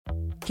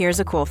Here's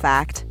a cool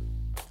fact.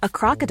 A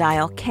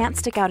crocodile can't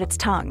stick out its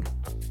tongue.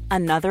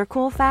 Another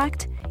cool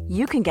fact,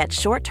 you can get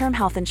short-term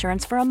health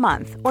insurance for a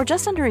month or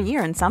just under a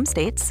year in some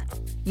states.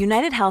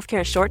 United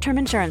Healthcare short-term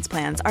insurance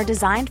plans are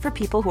designed for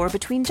people who are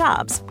between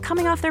jobs,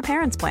 coming off their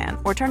parents' plan,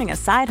 or turning a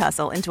side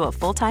hustle into a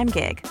full-time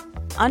gig.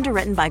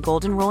 Underwritten by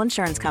Golden Rule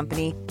Insurance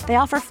Company, they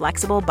offer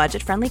flexible,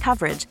 budget-friendly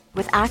coverage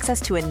with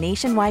access to a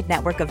nationwide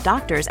network of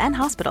doctors and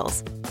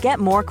hospitals. Get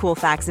more cool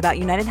facts about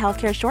United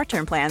Healthcare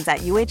short-term plans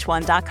at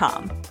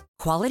uh1.com.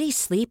 Quality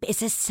sleep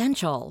is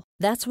essential.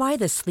 That's why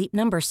the Sleep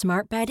Number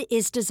Smart Bed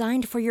is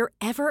designed for your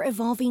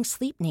ever-evolving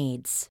sleep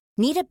needs.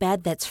 Need a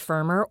bed that's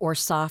firmer or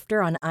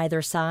softer on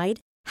either side?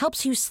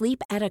 Helps you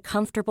sleep at a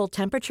comfortable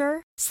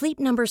temperature? Sleep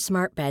Number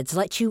Smart Beds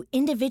let you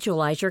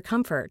individualize your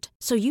comfort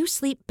so you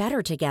sleep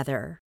better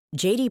together.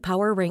 J.D.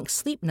 Power ranks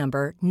Sleep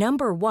Number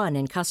number 1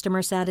 in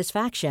customer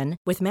satisfaction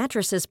with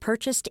mattresses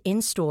purchased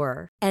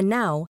in-store. And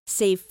now,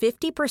 save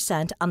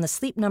 50% on the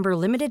Sleep Number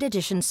Limited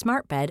Edition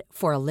Smart Bed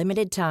for a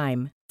limited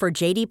time. For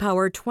J.D.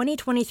 Power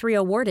 2023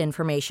 award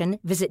information,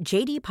 visit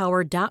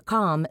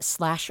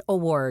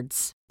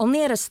jdpower.com/awards.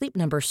 Only at a Sleep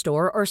Number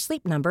store or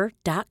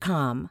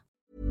sleepnumber.com.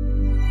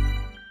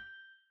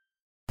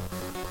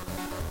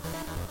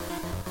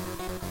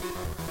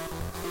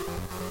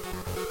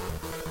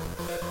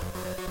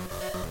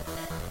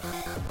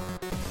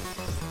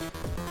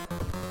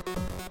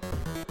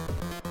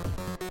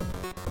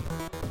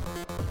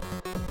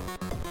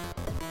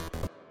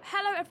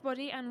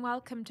 Everybody, and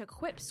welcome to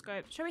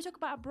Quipscope. Shall we talk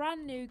about a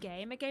brand new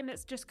game, a game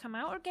that's just come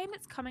out, or a game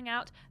that's coming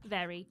out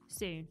very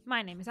soon?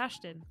 My name is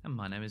Ashton. And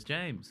my name is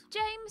James.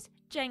 James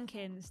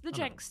Jenkins, the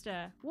Hello.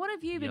 Jenkster. What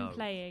have you been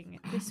playing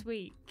this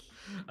week?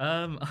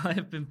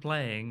 I've been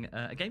playing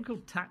a game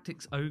called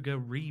Tactics Ogre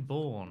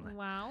Reborn.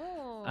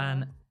 Wow.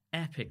 An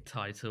epic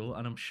title,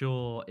 and I'm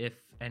sure if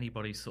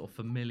anybody's sort of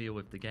familiar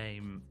with the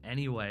game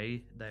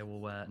anyway, they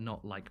will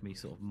not like me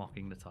sort of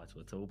mocking the title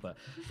at all, but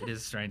it is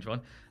a strange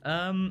one.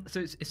 So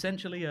it's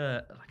essentially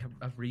a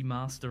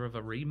remaster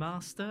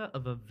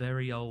of a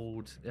very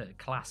old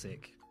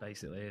classic,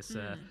 basically. It's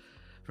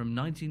from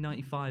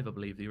 1995, I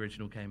believe the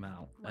original came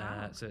out.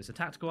 Wow. So it's a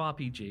tactical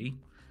RPG.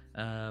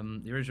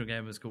 The original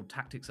game was called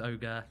Tactics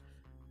Ogre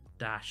 -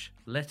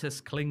 Let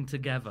Us Cling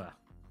Together.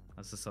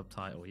 That's the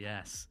subtitle,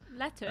 yes.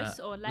 Let us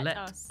or let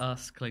us? Let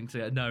us cling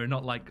together. No,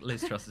 not like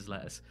Liz Truss's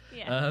lettuce.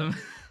 Yeah.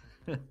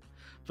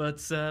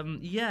 But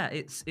yeah,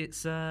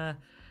 it's an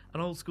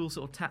old school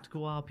sort of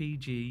tactical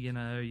RPG. You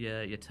know,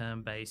 your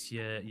turn-based,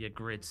 your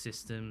grid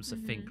systems. So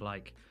think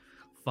like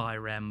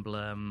Fire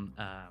Emblem,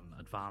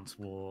 Advance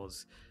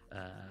Wars,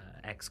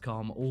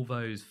 XCOM, all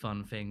those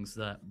fun things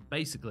that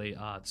basically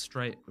are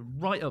straight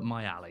right up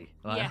my alley.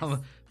 Like, Yes. I'm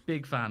a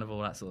big fan of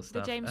all that sort of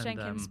stuff. The James And,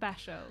 Jenkins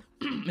special.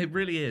 It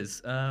really is.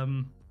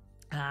 And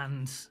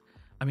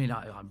I mean,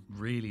 I'm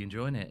really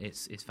enjoying it.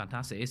 It's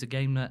fantastic. It's a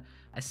game that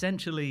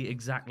essentially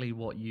exactly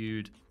what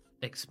you'd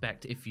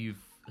expect if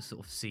you've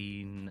sort of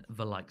seen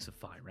the likes of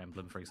Fire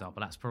Emblem, for example.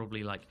 That's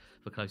probably like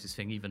the closest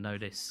thing, even though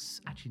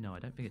this... Actually, no, I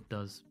don't think it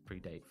does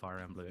predate Fire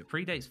Emblem. It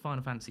predates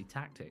Final Fantasy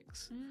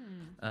Tactics.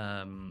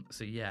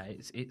 So yeah,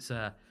 it's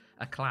a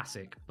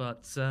classic.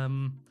 But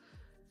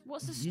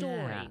What's the story?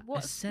 yeah,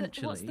 What's the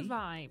essentially,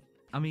 vibe?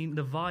 I mean,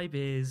 the vibe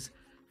is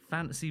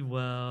fantasy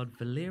world,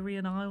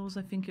 Valyrian Isles,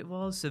 I think it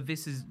was. So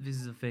this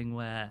is a thing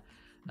where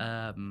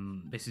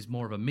this is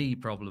more of a me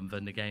problem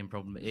than the game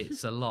problem.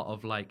 It's a lot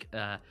of like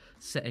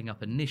setting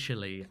up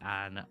initially,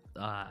 and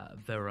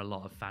there are a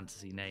lot of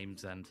fantasy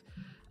names and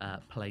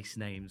place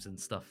names and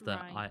stuff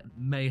that Right. I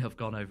may have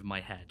gone over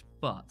my head.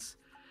 But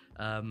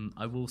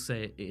I will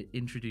say it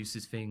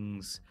introduces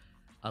things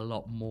a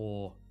lot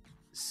more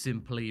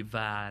simply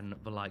than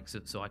the likes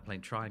of... So I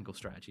played Triangle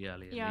Strategy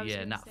earlier Yeah, I in the was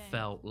year, and gonna that say.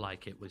 felt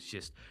like it was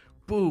just,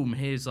 boom,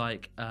 here's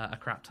like a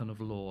crap ton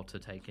of lore to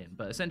take in.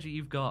 But essentially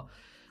you've got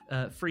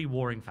 3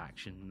 warring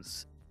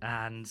factions,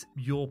 and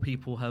your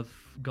people have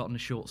gotten a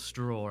short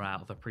straw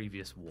out of a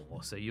previous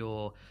war. So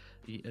you're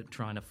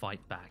trying to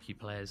fight back. You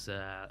play as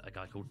a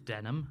guy called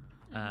Denham.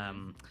 I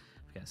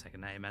forget his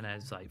second name. And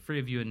there's like 3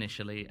 of you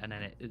initially, and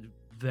then it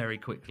very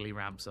quickly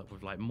ramps up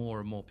with like more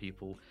and more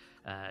people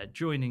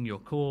joining your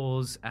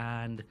cause.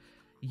 And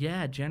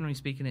yeah, generally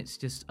speaking, it's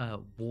just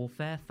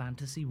warfare,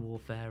 fantasy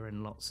warfare,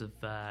 and lots of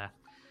the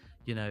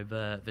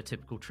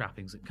typical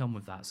trappings that come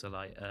with that. So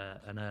like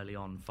an early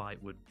on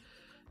fight with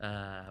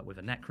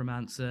a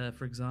necromancer,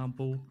 for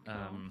example,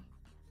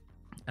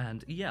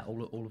 and yeah,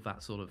 all of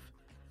that sort of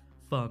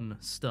fun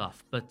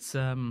stuff. But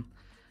I'd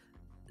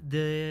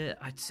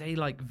say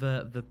like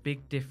the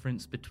big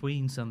difference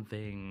between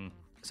something,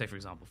 say for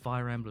example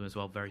Fire Emblem as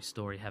well, very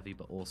story heavy,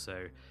 but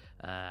also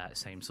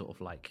same sort of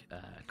like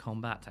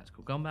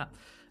tactical combat.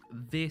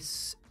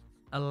 This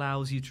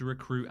allows you to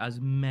recruit as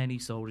many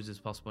soldiers as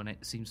possible, and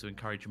it seems to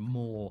encourage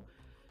more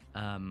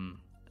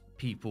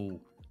people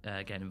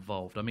get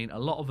involved. I mean, a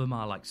lot of them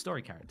are like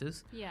story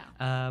characters, Yeah.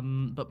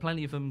 but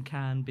plenty of them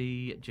can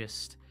be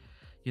just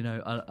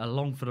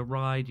along for the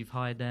ride. You've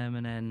hired them,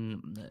 and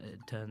then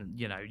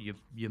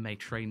you may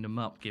train them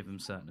up, give them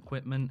certain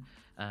equipment,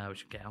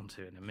 which we'll get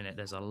onto in a minute.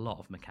 There's a lot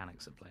of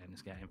mechanics at play in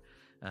this game.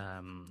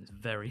 It's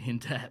very in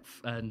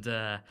depth and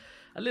a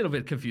little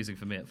bit confusing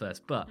for me at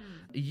first, but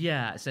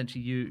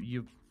essentially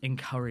you're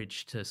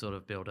encouraged to sort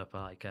of build up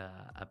a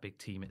big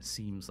team. It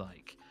seems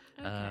like.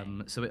 Okay.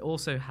 So it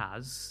also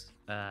has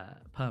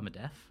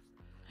permadeath.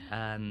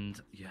 And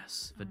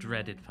yes, the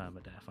dreaded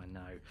permadeath, I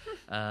know.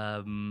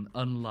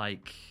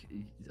 Unlike,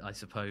 I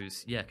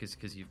suppose,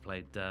 because you've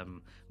played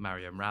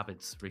Mario and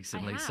Rabbids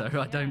recently,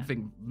 I don't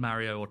think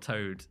Mario or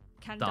Toad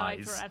can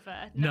dies. Die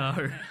forever.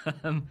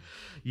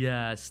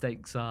 No.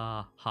 Stakes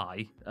are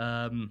high.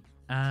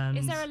 And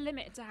is there a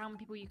limit to how many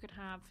people you could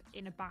have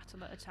in a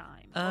battle at a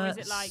time? Or is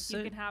it like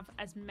you can have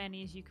as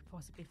many as you could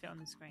possibly fit on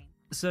the screen?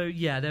 So,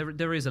 yeah,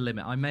 there is a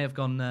limit. I may have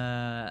gone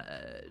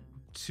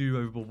too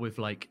overboard with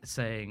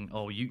saying,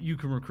 you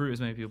can recruit as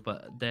many people,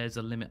 but there's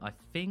a limit. I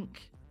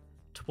think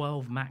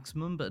 12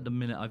 maximum, but at the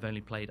minute I've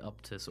only played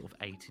up to sort of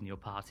 8 in your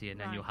party, and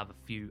then you'll have a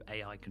few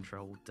AI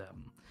controlled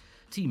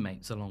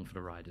teammates along for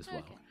the ride as well.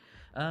 Okay.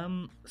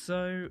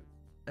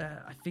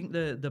 I think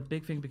the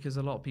big thing, because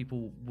a lot of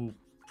people will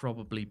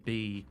probably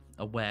be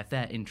aware, if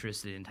they're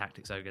interested in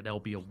Tactics Ogre, they'll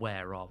be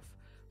aware of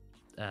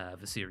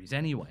the series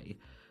anyway.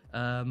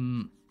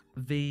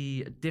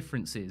 The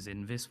differences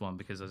in this one,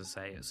 because as I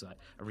say, it's like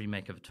a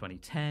remake of a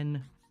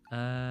 2010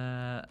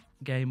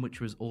 game, which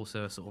was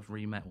also a sort of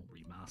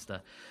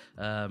remaster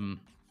of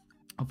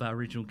that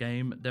original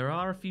game. There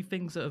are a few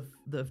things that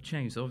have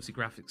changed. So obviously,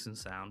 graphics and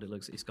sound.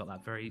 It's got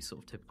that very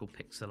sort of typical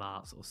pixel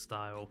art sort of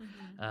style,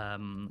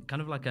 kind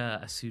of like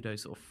a pseudo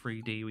sort of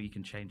 3D where you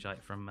can change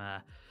from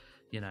a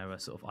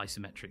sort of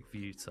isometric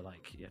view to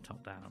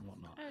top down and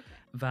whatnot. Okay.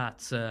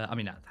 That's not a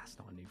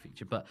new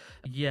feature, but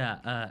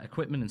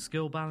equipment and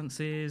skill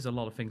balances, a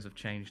lot of things have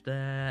changed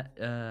there.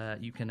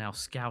 You can now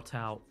scout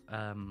out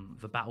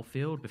the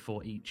battlefield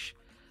before each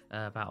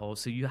battle,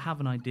 so you have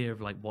an idea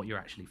of what you're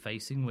actually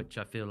facing, which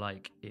I feel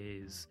like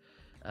is,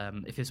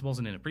 if this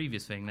wasn't in a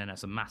previous thing, then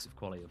that's a massive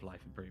quality of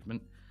life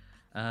improvement.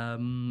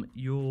 Mentioning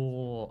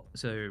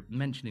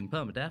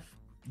permadeath,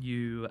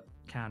 you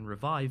can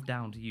revive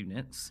downed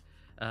units.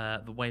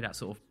 The way that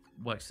sort of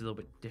works is a little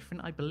bit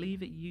different. I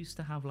believe it used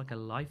to have a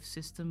life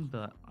system,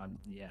 but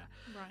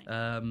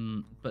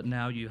Right. But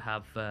now you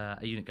have a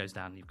unit goes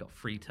down and you've got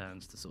 3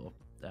 turns to sort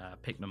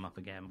of pick them up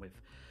again with,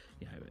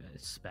 a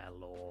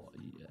spell or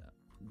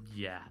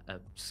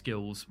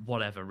skills,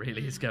 whatever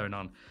really is going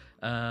on.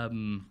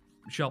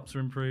 Shops are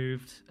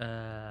improved.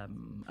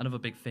 Another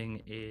big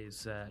thing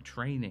is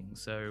training.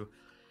 So.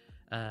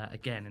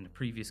 Again, in the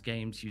previous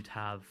games, you'd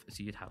have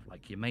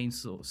your main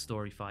sort of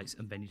story fights,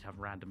 and then you'd have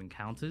random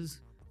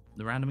encounters.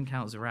 The random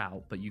encounters are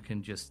out, but you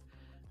can just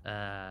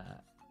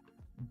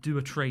do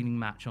a training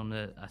match on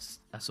a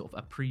sort of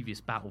a previous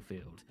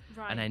battlefield,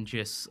 right. And then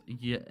just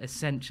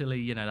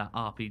essentially, that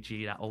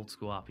RPG, that old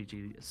school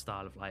RPG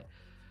style of I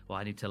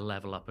need to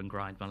level up and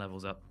grind my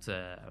levels up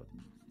to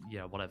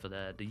whatever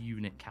the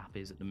unit cap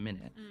is at the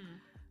minute.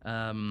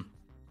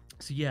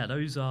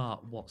 Those are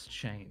what's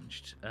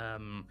changed.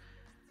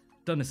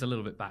 Done this a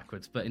little bit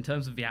backwards, but in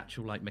terms of the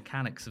actual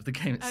mechanics of the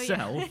game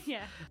itself,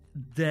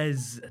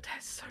 there's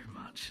so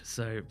much.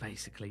 So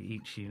basically,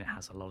 each unit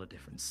has a lot of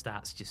different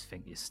stats. Just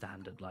think your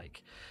standard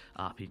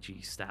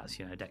RPG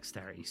stats,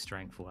 dexterity,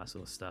 strength, all that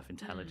sort of stuff,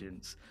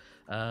 intelligence.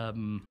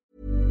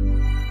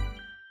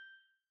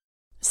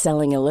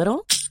 Selling a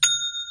little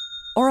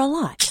or a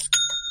lot?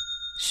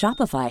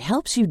 Shopify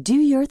helps you do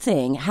your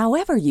thing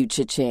however you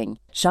cha-ching.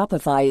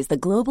 Shopify is the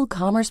global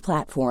commerce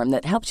platform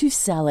that helps you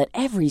sell at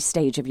every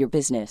stage of your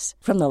business.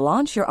 From the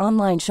launch your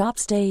online shop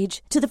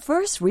stage to the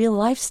first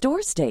real-life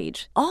store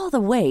stage, all the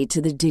way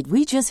to the did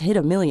we just hit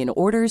a million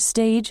orders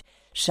stage.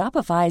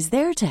 Shopify is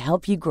there to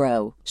help you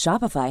grow.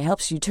 Shopify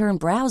helps you turn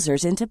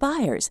browsers into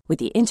buyers with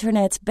the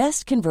internet's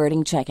best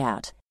converting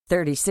checkout.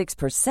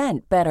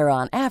 36% better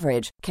on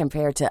average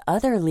compared to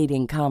other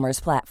leading commerce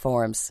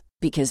platforms.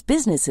 Because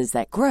businesses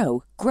that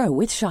grow, grow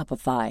with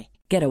Shopify.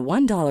 Get a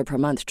 $1 per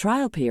month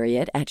trial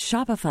period at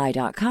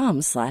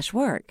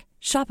shopify.com/work.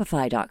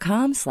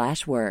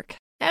 Shopify.com/work.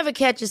 Ever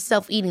catch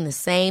yourself eating the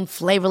same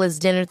flavorless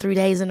dinner 3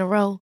 days in a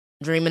row?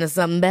 Dreaming of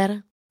something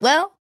better?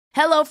 Well,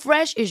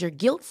 HelloFresh is your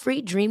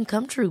guilt-free dream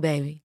come true,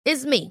 baby.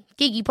 It's me,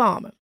 Keke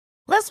Palmer.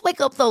 Let's wake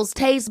up those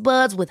taste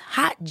buds with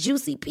hot,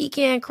 juicy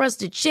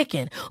pecan-crusted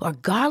chicken or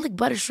garlic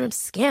butter shrimp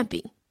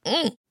scampi.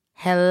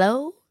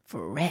 Hello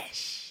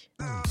Fresh.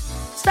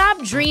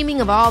 Stop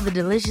dreaming of all the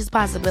delicious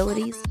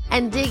possibilities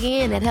and dig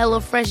in at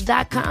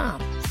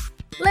HelloFresh.com.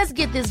 Let's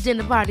get this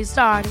dinner party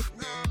started.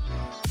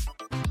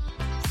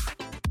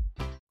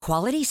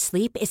 Quality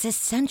sleep is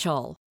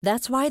essential.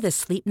 That's why the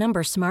Sleep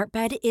Number Smart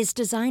Bed is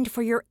designed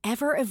for your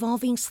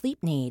ever-evolving sleep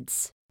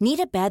needs. Need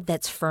a bed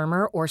that's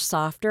firmer or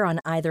softer on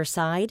either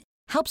side?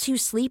 Helps you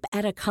sleep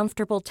at a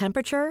comfortable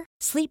temperature?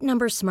 Sleep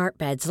Number Smart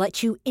Beds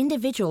let you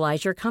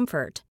individualize your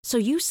comfort so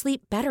you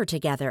sleep better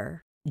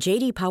together.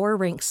 JD Power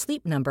ranks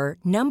Sleep Number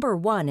number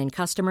 1 in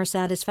customer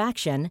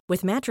satisfaction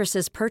with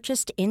mattresses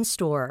purchased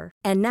in-store.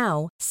 And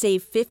now,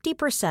 save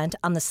 50%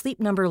 on the Sleep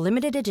Number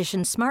Limited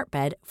Edition Smart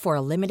Bed for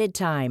a limited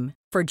time.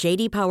 For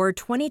JD Power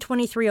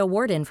 2023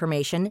 award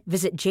information,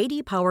 visit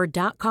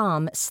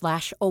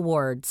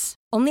jdpower.com/awards.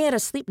 Only at a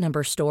Sleep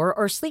Number store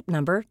or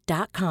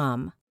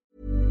sleepnumber.com.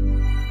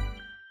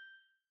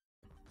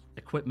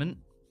 Equipment.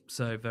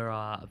 So there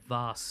are a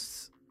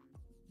vast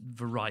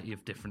variety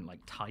of different like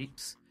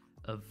types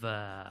of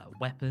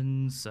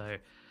weapons. So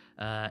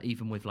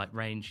even with like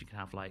range, you can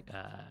have like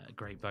a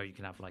great bow, you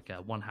can have like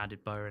a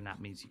one-handed bow, and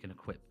that means you can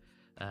equip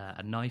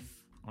a knife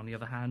on the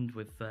other hand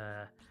with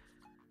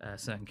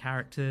certain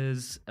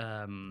characters.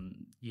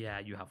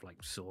 You have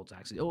like swords,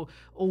 axes, all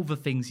the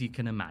things you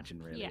can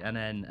imagine really.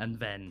 And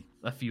then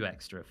a few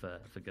extra for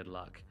good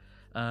luck.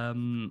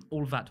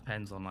 All of that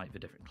depends on like the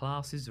different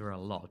classes. There are a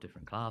lot of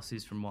different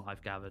classes from what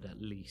I've gathered,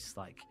 at least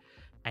like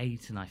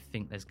 8, and I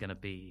think there's going to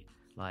be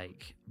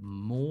like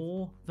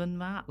more than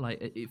that.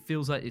 Like it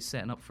feels like it's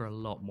setting up for a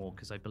lot more,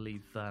 because I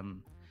believe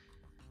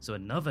so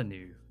another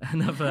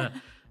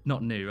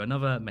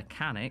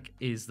mechanic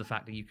is the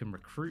fact that you can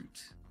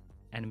recruit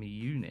enemy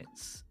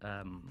units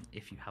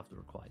if you have the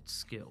required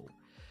skill.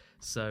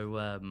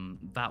 So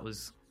that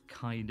was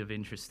kind of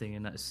interesting,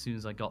 in that as soon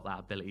as I got that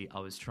ability, I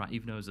was trying,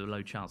 even though it was a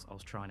low chance, I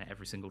was trying it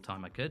every single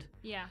time I could.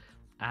 Yeah.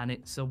 And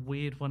it's a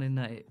weird one in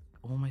that it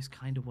almost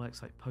kind of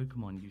works like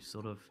Pokemon. You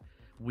sort of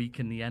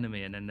weaken the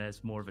enemy, and then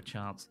there's more of a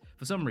chance.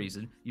 For some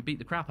reason, you beat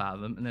the crap out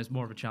of them, and there's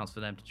more of a chance for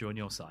them to join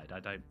your side. I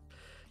don't,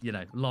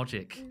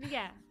 logic.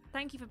 Yeah.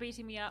 Thank you for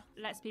beating me up.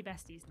 Let's be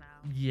besties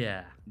now.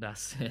 Yeah,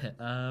 that's it.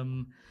 A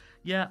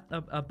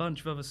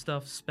bunch of other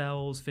stuff,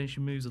 spells,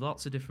 finishing moves,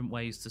 lots of different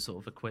ways to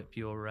sort of equip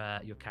your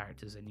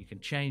characters, and you can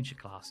change your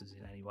classes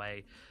in any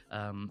way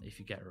if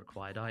you get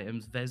required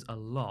items. There's a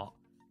lot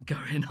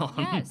going on.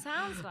 Yeah, it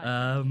sounds like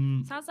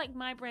sounds like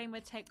my brain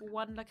would take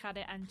one look at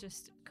it and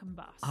just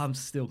combust. I'm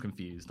still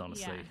confused,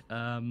 honestly.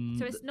 Yeah.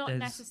 So it's not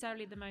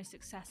necessarily the most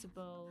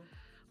accessible.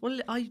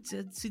 Well, I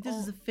see. This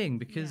is the thing,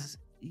 because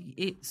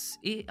I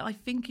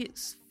think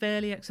it's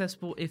fairly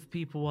accessible if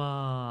people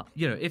are,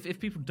 if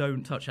people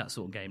don't touch that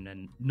sort of game,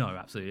 then no,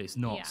 absolutely, it's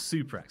not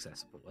super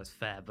accessible. That's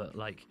fair, but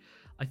like,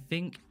 I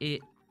think it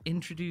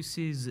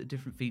introduces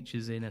different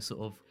features in a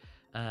sort of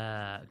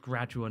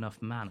gradual enough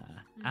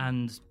manner,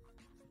 and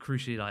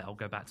crucially, like I'll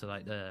go back to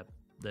like the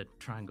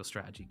triangle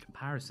strategy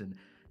comparison.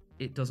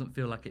 It doesn't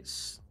feel like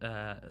it's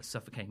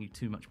suffocating you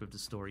too much with the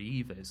story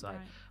either. It's like,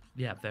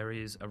 yeah, there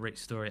is a rich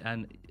story,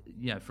 and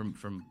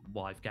from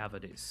what I've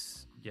gathered,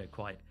 it's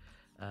quite.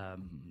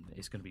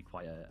 It's going to be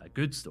quite a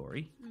good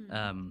story.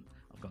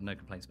 I've got no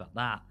complaints about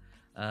that.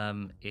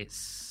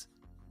 It's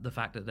the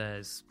fact that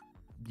there's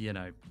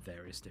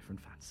various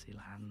different fantasy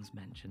lands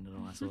mentioned and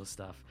all that sort of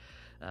stuff.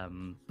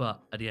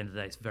 But at the end of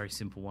the day, it's a very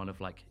simple one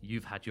of like,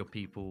 you've had your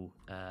people's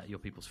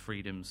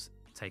freedoms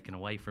taken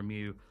away from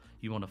you.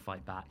 You want to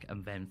fight back,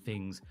 and then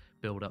things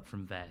build up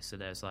from there. So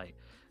there's like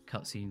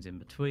cutscenes in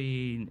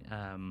between.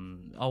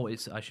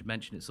 I should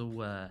mention it's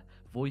all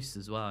voiced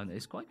as well, and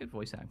it's quite good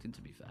voice acting,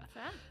 to be fair.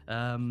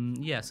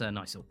 So a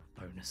nice little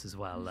bonus as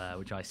well,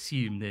 which I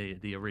assume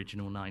the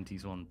original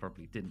 90s one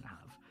probably didn't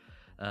have.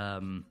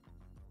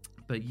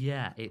 But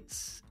yeah,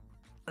 it's,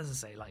 as I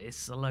say, like it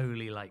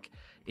slowly like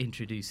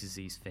introduces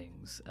these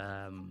things.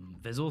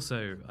 There's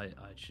also, I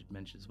should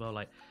mention as well,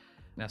 like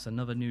that's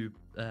another new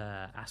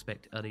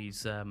aspect of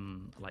these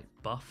like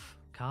buff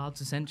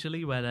cards,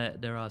 essentially, where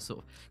there are sort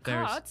of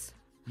various Cards?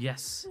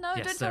 Yes, No,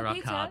 yes, don't there tell are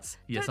Peter. cards.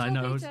 Yes, Don't I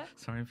tell know. Peter.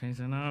 Sorry,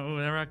 Peter. No,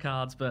 there are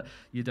cards, but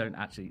you don't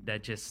actually. They're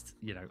just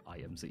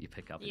items that you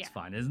pick up. It's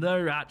fine. There's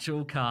no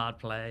actual card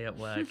play at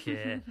work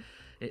here.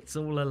 It's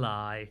all a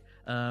lie.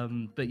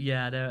 But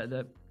yeah,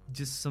 they're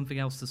just something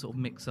else to sort of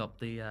mix up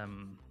the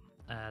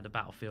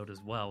battlefield as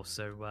well.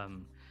 So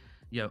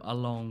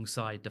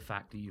alongside the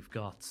fact that you've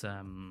got.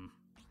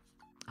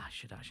 I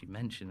should actually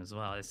mention as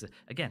well, it's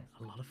again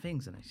a lot of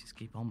things, and they just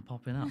keep on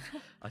popping up.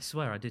 I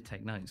swear I did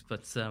take notes,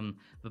 but the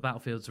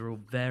battlefields are all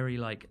very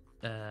like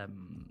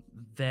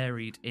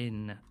varied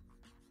in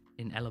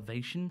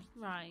elevation.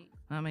 Right.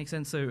 That makes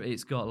sense. So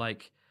it's got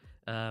like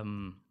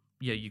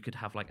you could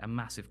have like a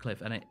massive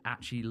cliff, and it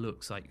actually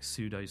looks like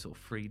pseudo sort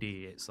of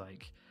 3D. It's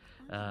like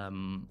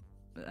and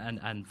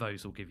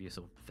those will give you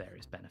sort of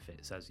various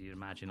benefits, as you'd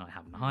imagine, like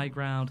having the high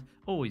ground,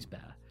 always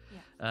better.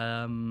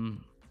 Yeah.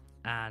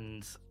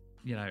 And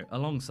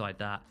alongside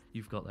that,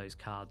 you've got those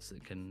cards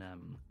that can,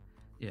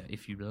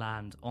 if you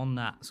land on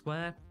that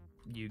square,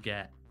 you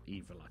get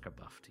either like a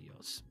buff to your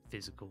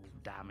physical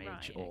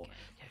damage or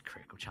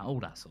critical chance, all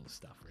that sort of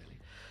stuff, really.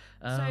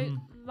 So,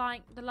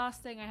 like, the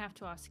last thing I have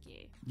to ask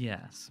you.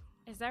 Yes.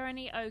 Is there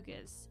any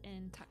ogres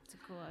in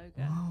Tactical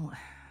Ogre? Well,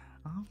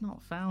 I've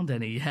not found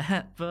any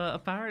yet, but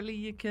apparently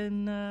you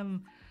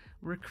can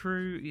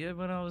recruit. Yeah,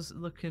 when I was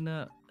looking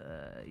at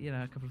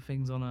a couple of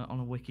things on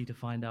a wiki to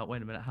find out,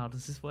 wait a minute, how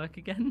does this work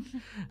again?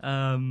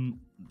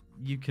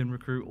 You can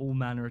recruit all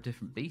manner of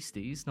different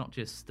beasties, not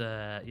just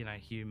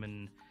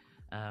human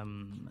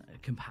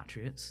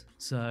compatriots.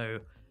 So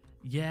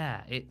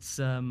Yeah, it's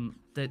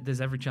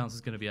there's every chance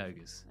it's going to be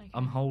ogres. Okay.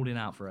 I'm holding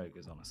out for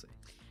ogres, honestly.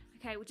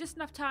 Okay, well, just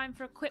enough time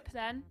for a quip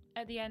then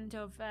at the end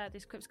of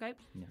this quip scope.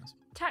 Yes.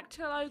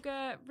 Tactical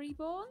Ogre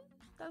Reborn?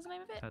 That's the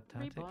name of it?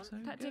 Tactics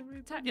Ogre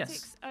Reborn? Tactics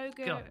Yes.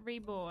 Ogre Got it.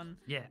 Reborn.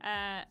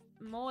 Yeah.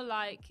 More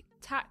like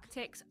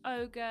Tactics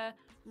Ogre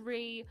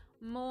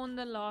Mourn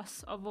the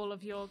loss of all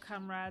of your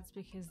comrades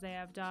because they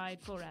have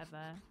died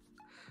forever.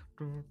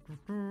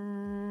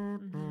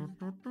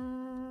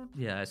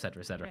 Yeah,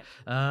 etc., etc.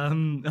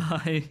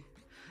 Okay.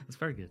 That's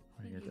very good.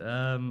 Very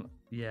good.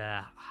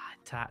 Yeah.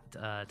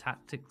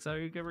 Tactics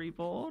Ogre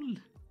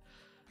Reborn.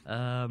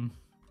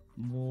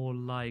 More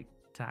like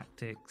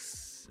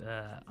Tactics.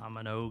 I'm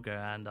an ogre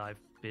and I've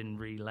been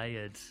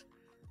relayered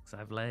because I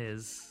have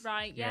layers.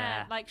 Right,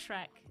 yeah, like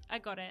Shrek. I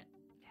got it.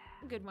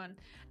 Good one.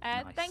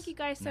 Nice. Thank you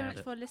guys so Nailed much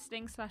it. for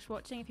listening /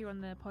 watching. If you're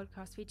on the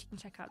podcast feed, you can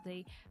check out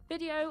the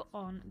video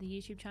on the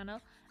YouTube channel.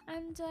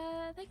 And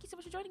thank you so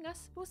much for joining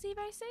us. We'll see you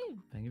very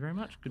soon. Thank you very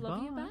much. Goodbye.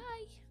 Love you.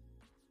 Bye.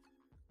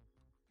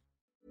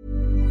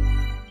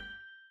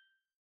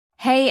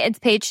 Hey, it's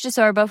Paige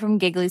DeSorbo from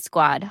Giggly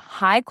Squad.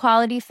 High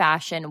quality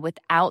fashion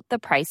without the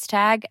price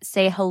tag.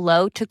 Say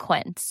hello to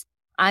Quince.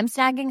 I'm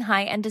snagging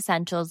high-end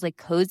essentials like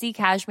cozy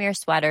cashmere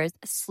sweaters,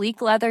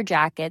 sleek leather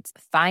jackets,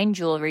 fine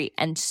jewelry,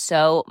 and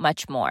so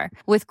much more.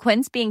 With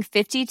Quince being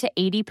 50 to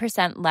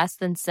 80% less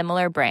than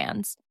similar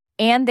brands.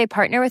 And they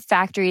partner with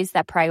factories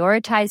that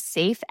prioritize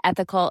safe,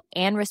 ethical,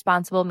 and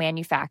responsible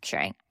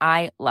manufacturing.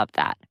 I love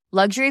that.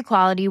 Luxury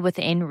quality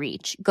within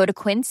reach. Go to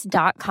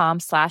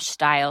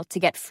quince.com/style to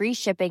get free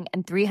shipping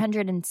and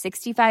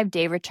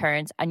 365-day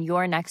returns on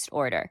your next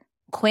order.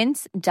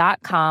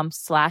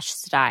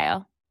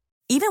 Quince.com/style.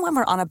 Even when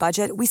we're on a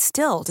budget, we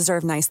still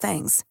deserve nice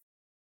things.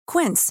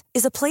 Quince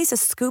is a place to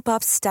scoop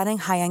up stunning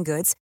high-end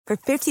goods for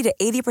 50 to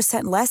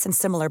 80% less than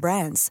similar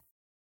brands.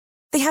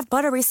 They have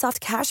buttery soft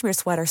cashmere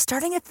sweaters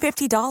starting at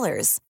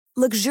 $50,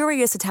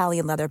 luxurious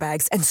Italian leather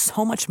bags, and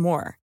so much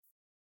more.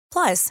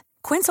 Plus,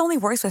 Quince only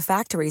works with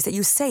factories that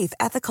use safe,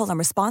 ethical, and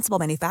responsible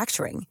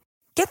manufacturing.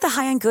 Get the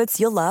high-end goods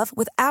you'll love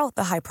without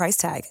the high price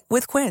tag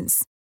with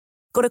Quince.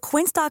 Go to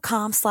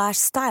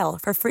quince.com/style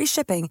for free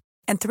shipping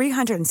and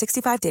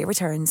 365-day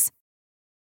returns.